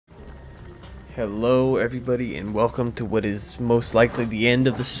Hello everybody and welcome to what is most likely the end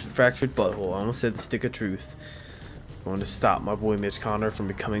of this fractured butthole. I almost said the stick of truth. I'm going to stop my boy Mitch Connor from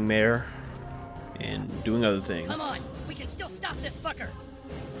becoming mayor and doing other things. Come on, we can still stop this fucker.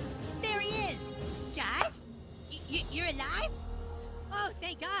 There he is. Guys, you're alive? Oh,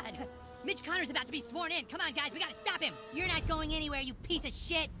 thank God. Mitch Connor's about to be sworn in. Come on, guys, we gotta stop him. You're not going anywhere, you piece of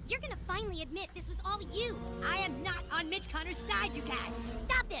shit. You're gonna finally admit this was all you. I am not on Mitch Connor's side, you guys.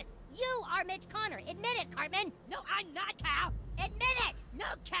 Stop this. You are Mitch Connor. Admit it, Cartman. No, I'm not, Cal. Admit it. No,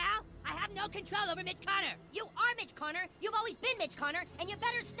 Cal. I have no control over Mitch Connor. You are Mitch Connor. You've always been Mitch Connor, and you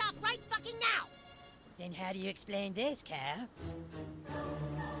better stop right fucking now. Then how do you explain this, Cal?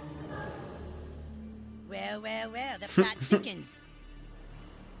 Well, the plot thickens.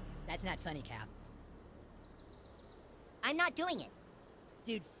 That's not funny, Cal. I'm not doing it.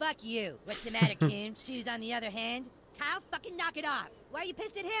 Dude, fuck you. What's the matter, Coon? Shoes on the other hand? Kyle, fucking knock it off. Why are you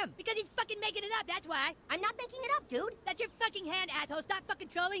pissed at him? Because he's fucking making it up, that's why. I'm not making it up, dude. That's your fucking hand, asshole. Stop fucking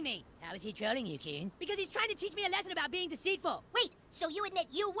trolling me. How is he trolling you, Coon? Because he's trying to teach me a lesson about being deceitful. Wait, so you admit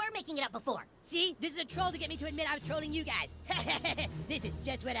you were making it up before? See? This is a troll to get me to admit I was trolling you guys. This is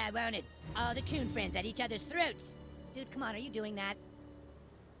just what I wanted. All the Coon friends at each other's throats. Dude, come on, are you doing that?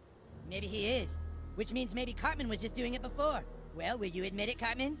 Maybe he is. Which means maybe Cartman was just doing it before. Well, will you admit it,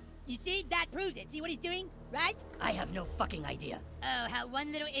 Cartman? You see? That proves it. See what he's doing? Right? I have no fucking idea. Oh, how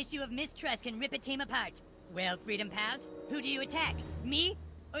one little issue of mistrust can rip a team apart. Well, Freedom Pals, who do you attack? Me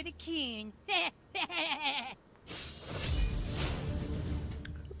or the Coon?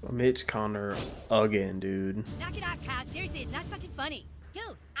 Mitch Connor again, dude. Knock it off, Kyle. Seriously, it's not fucking funny.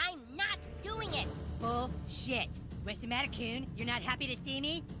 Dude, I'm not doing it. Bullshit. What's the matter, Coon? You're not happy to see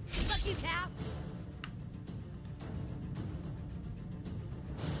me? Fuck you, Cal.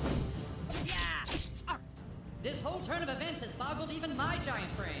 Yeah. This whole turn of events has boggled even my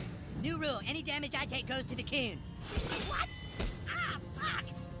giant brain. New rule, any damage I take goes to the Coon. What? Ah, fuck.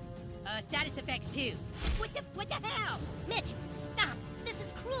 Status effects too. What the hell? Mitch, stop. This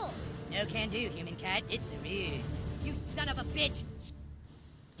is cruel. No can do, human cat. It's the ruse. You son of a bitch.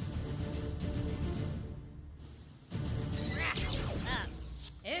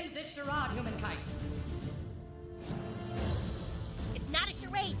 End this charade, humankind. It's not a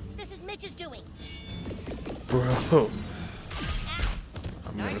charade. This is Mitch's doing. Bro.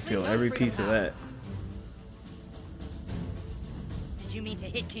 I'm gonna feel every piece of that. Did you mean to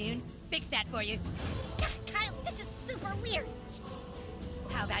hit Coon? Fix that for you. Kyle, this is super weird.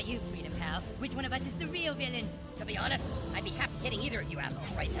 How about you, Freedom Pal? Which one of us is the real villain? To be honest, I'd be happy hitting either of you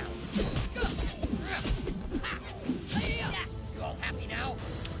assholes right now. You all happy now?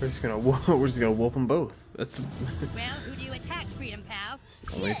 We're just gonna whoop them both. That's Well, who do you attack, Freedom Pal?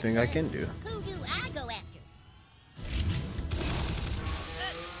 the only thing I can do. Who do I go after?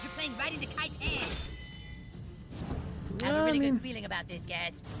 You're playing right into Kite's hand. I have a really good feeling about this,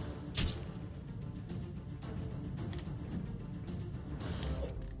 guys.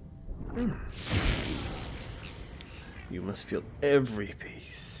 You must feel every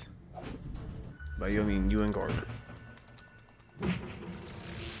piece. By you, I mean you and Cartman.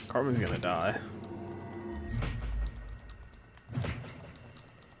 Cartman's gonna die.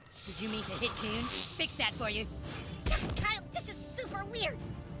 Did you mean to hit Coon? Fix that for you. Kyle, this is super weird.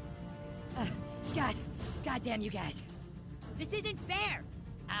 God damn you guys. This isn't fair,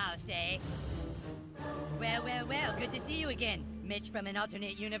 I'll say. Well, good to see you again, Mitch from an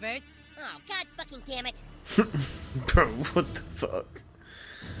alternate universe. Oh, God fucking damn it. Bro, what the fuck?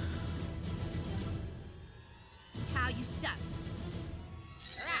 How you suck.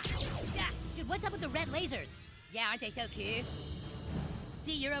 Dude, what's up with the red lasers? Yeah, aren't they so cool?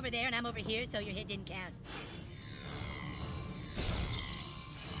 See, you're over there and I'm over here, so your hit didn't count.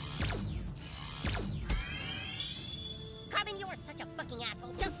 Cartman, you are such a fucking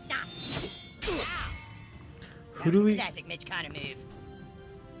asshole. Just stop. Ow. Who do we? Classic Mitch Connor move.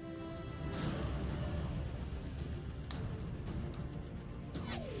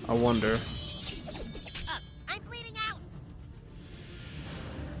 I wonder. I'm bleeding out.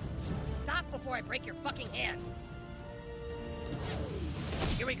 Stop before I break your fucking hand.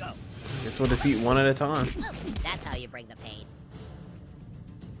 Here we go. Guess we'll defeat one at a time. Oh, that's how you bring the pain.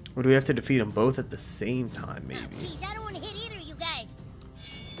 Or do we have to defeat them both at the same time, Oh, maybe? geez, I don't want to hit either of you guys.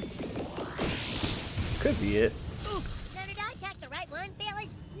 Could be it. So did I attack the right one, fellas?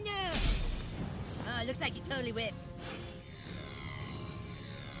 No! Oh, looks like you totally whipped.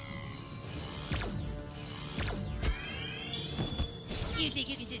 You think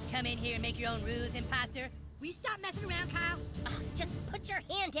you can just come in here and make your own rules, imposter? Will you stop messing around, Kyle? Just put your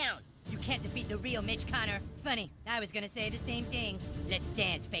hand down. You can't defeat the real Mitch Connor. Funny, I was gonna say the same thing. Let's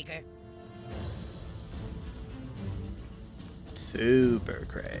dance, faker. Super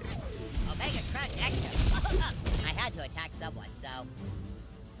Craig. Omega's Crunch Extra. I had to attack someone, so...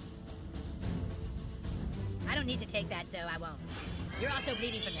 I don't need to take that, so I won't. You're also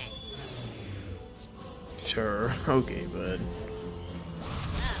bleeding from that. Sure. Okay, bud. Oh,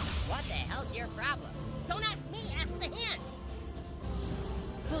 what the hell's your problem? Don't ask me, ask the hand.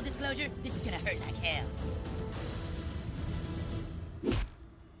 Full disclosure, this is gonna hurt like hell.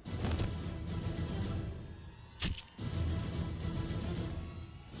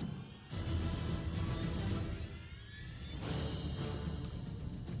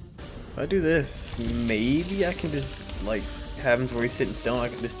 If I do this, maybe I can just, like, have him to where he's sitting still and I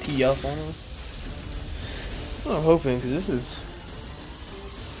can just tee up on him. That's what I'm hoping, because this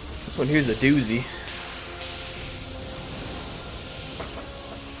one here's a doozy.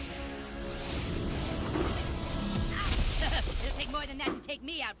 It'll take more than that to take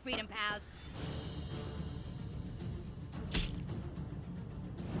me out, Freedom Pals.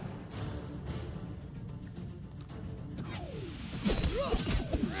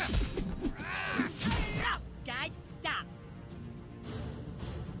 Guys, stop.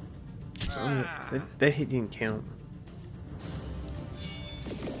 That hit didn't count.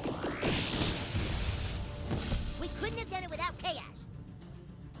 We couldn't have done it without chaos.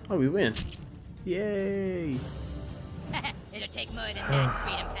 Oh, we win. Yay. It'll take more than that,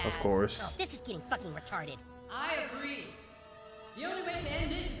 Freedom Pals. Of course. This is getting fucking retarded. I agree. The only way to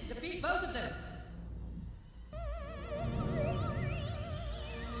end this is to defeat both of them.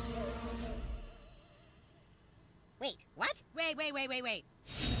 Wait, what? Wait.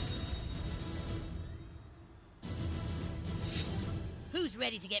 Who's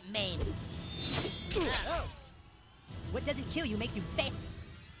ready to get maimed? What doesn't kill you makes you fake.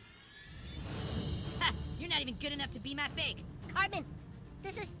 Ha! You're not even good enough to be my fake. Cartman,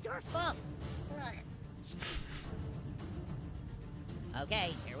 this is your fault. Ugh.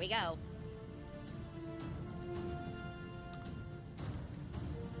 Okay, here we go.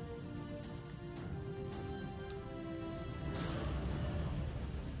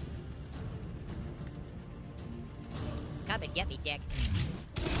 Come and get me, Dick.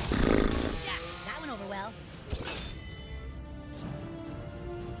 Yeah, that went over well.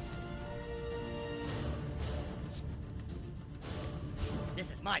 This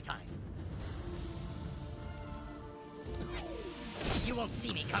is my time. You won't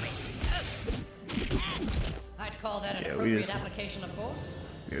see me coming. I'd call that an Yeah, we appropriate just- application of force.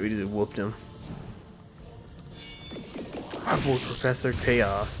 Yeah, we just whooped him. Our boy Professor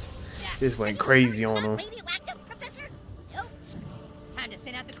Chaos just went crazy on him. Not radioactive, Professor? Nope. Time to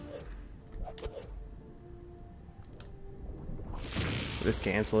thin out the... Just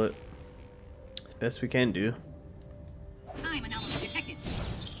cancel it. Best we can do. I'm anomaly detected.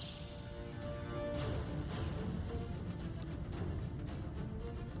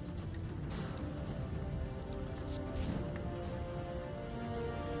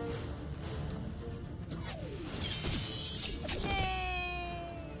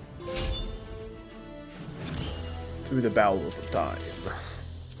 Through the bowels of time.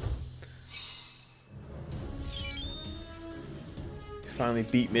 We finally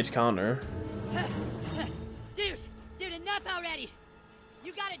beat Mitch Connor. Dude, enough already.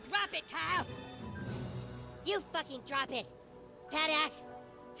 You gotta drop it, Kyle. You fucking drop it. Fat ass.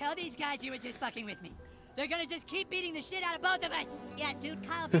 Tell these guys you were just fucking with me. They're gonna just keep beating the shit out of both of us. Yeah, dude,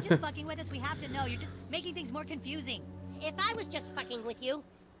 Kyle, if you're just fucking with us, we have to know. You're just making things more confusing. If I was just fucking with you,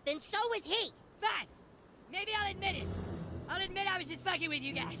 then so was he. Fine. Maybe I'll admit it. I'll admit I was just fucking with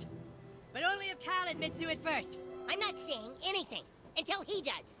you guys. But only if Kyle admits to it first. I'm not saying anything until he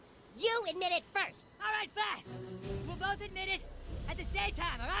does. You admit it first. All right, fine. We'll both admit it at the same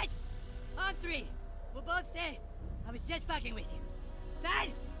time, all right? On three. We'll both say I was just fucking with you.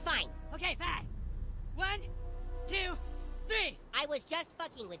 Fine? Fine. Okay, fine. 1, 2, 3. I was just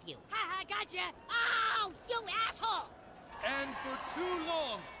fucking with you. Ha, gotcha. Oh, you asshole! And for too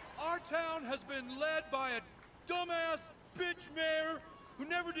long, our town has been led by a dumbass bitch mayor who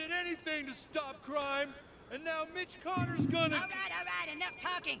never did anything to stop crime, and now Mitch Connor's gonna... All right, enough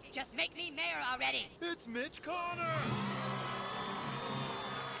talking. Just make me mayor already. It's Mitch Connor!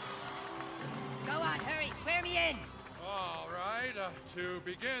 Go on, hurry, swear me in. All right, to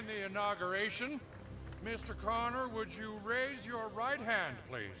begin the inauguration, Mr. Connor, would you raise your right hand,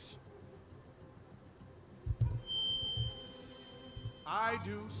 please? I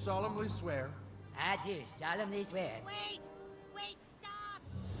do solemnly swear. I do solemnly swear. Wait, stop!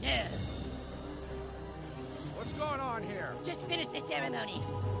 No, What's going on here? just finish the ceremony.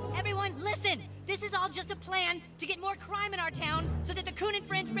 Everyone, listen! This is all just a plan to get more crime in our town so that the Coon and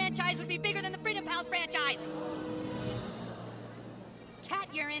Friends franchise would be bigger than the Freedom Pals franchise. cat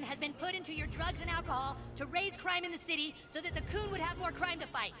urine has been put into your drugs and alcohol to raise crime in the city so that the Coon would have more crime to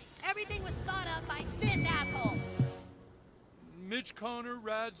fight. Everything was thought of by this asshole. Mitch Connor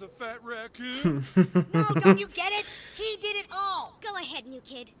rides a fat raccoon. No, don't you get it? He did it all. Go ahead, new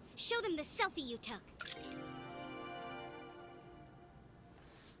kid. Show them the selfie you took.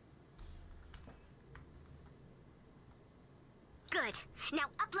 Good. Now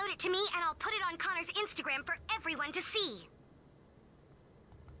upload it to me and I'll put it on Connor's Instagram for everyone to see.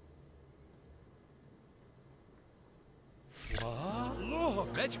 What?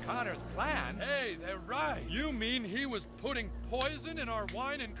 Look, Mitch Connor's plan. Hey, they're right. You mean he was putting poison in our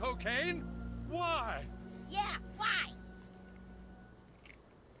wine and cocaine? Why? Yeah, why?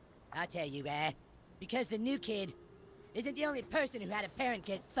 I'll tell you, because the new kid isn't the only person who had a parent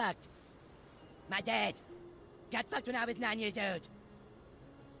get fucked. My dad got fucked when I was 9 years old.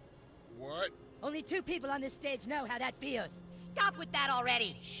 What? Only 2 people on this stage know how that feels. Stop with that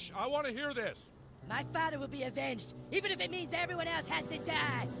already. Shh, I want to hear this. My father will be avenged, even if it means everyone else has to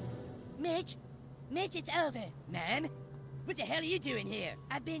die. Mitch, it's over. Ma'am, what the hell are you doing here?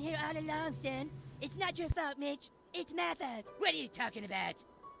 I've been here all along, son. It's not your fault, Mitch. It's my fault. What are you talking about?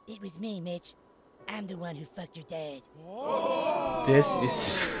 It was me, Mitch. I'm the one who fucked your dad. This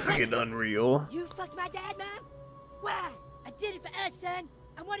is fucking unreal. You fucked my dad, Mom? Why? I did it for us, son.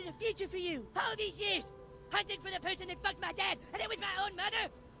 I wanted a future for you. All these years. Hunting for the person that fucked my dad, and it was my own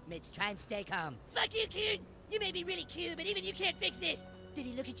mother. Mitch, try and stay calm. Fuck you, kid. You may be really cute, but even you can't fix this. Did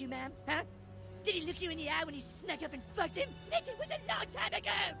he look at you, Mom? Huh? Did he look you in the eye when you snuck up and fucked him? Mitch, it was a long time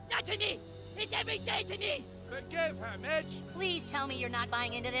ago. Not to me. It's every day to me. Forgive her, Mitch. Please tell me you're not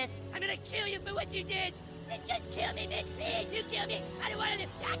buying into this. I'm gonna kill you for what you did. Just kill me, Mitch, please. You kill me. I don't want to live.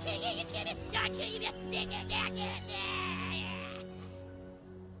 I'll kill you. You kill me. I'll kill you.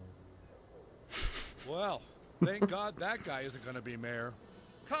 Well, thank God that guy isn't going to be mayor.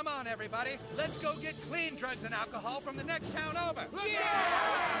 Come on, everybody. Let's go get clean drugs and alcohol from the next town over.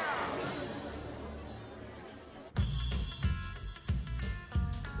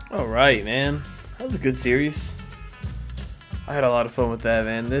 All right, man. That was a good series. I had a lot of fun with that,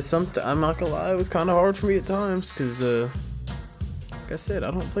 man. I'm not gonna lie, it was kind of hard for me at times because, like I said,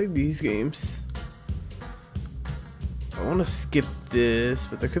 I don't play these games. I want to skip this,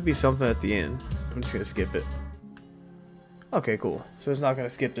 but there could be something at the end. I'm just gonna skip it. Okay, cool. So it's not gonna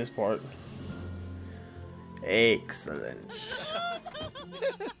skip this part. Excellent.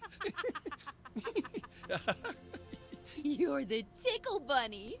 You're the Tickle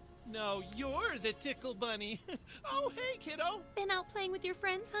Bunny. No, you're the Tickle Bunny. Oh, hey, kiddo. Been out playing with your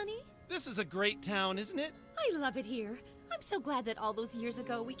friends, honey? This is a great town, isn't it? I love it here. I'm so glad that all those years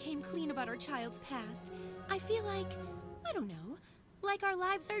ago we came clean about our child's past. I feel like, I don't know, like our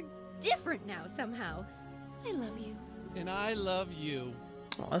lives are different now somehow. I love you. And I love you.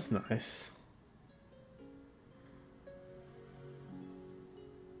 Oh, that's nice.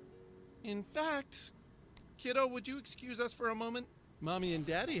 In fact, kiddo, would you excuse us for a moment? Mommy and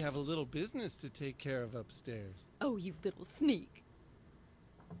Daddy have a little business to take care of upstairs. Oh, you little sneak.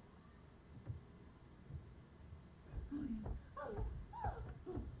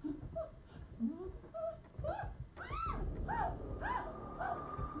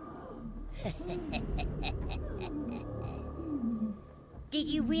 Did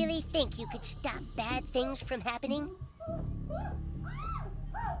you really think you could stop bad things from happening?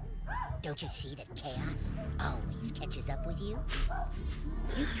 Don't you see that chaos always catches up with you?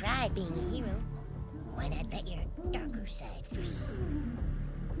 You tried being a hero. Why not let your darker side free?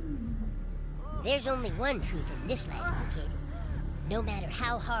 There's only one truth in this life, new kid. No matter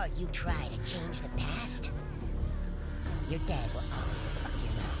how hard you try to change the past, your dad will always fuck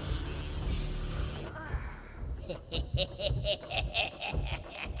your mouth.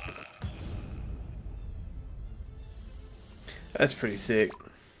 That's pretty sick.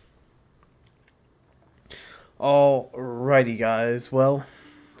 Alrighty, guys. Well,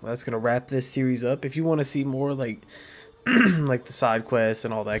 that's gonna wrap this series up. If you want to see more like like the side quests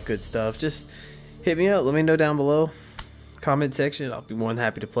and all that good stuff, just hit me up. Let me know down below, comment section. I'll be more than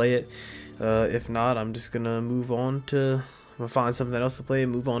happy to play it. If not, I'm just gonna move on to. I'm gonna find something else to play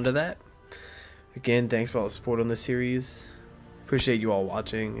and move on to that. Again, thanks for all the support on this series. Appreciate you all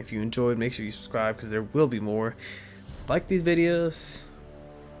watching. If you enjoyed, make sure you subscribe because there will be more. Like these videos,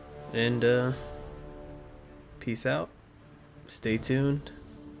 and peace out. Stay tuned.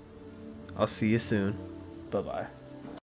 I'll see you soon. Bye-bye.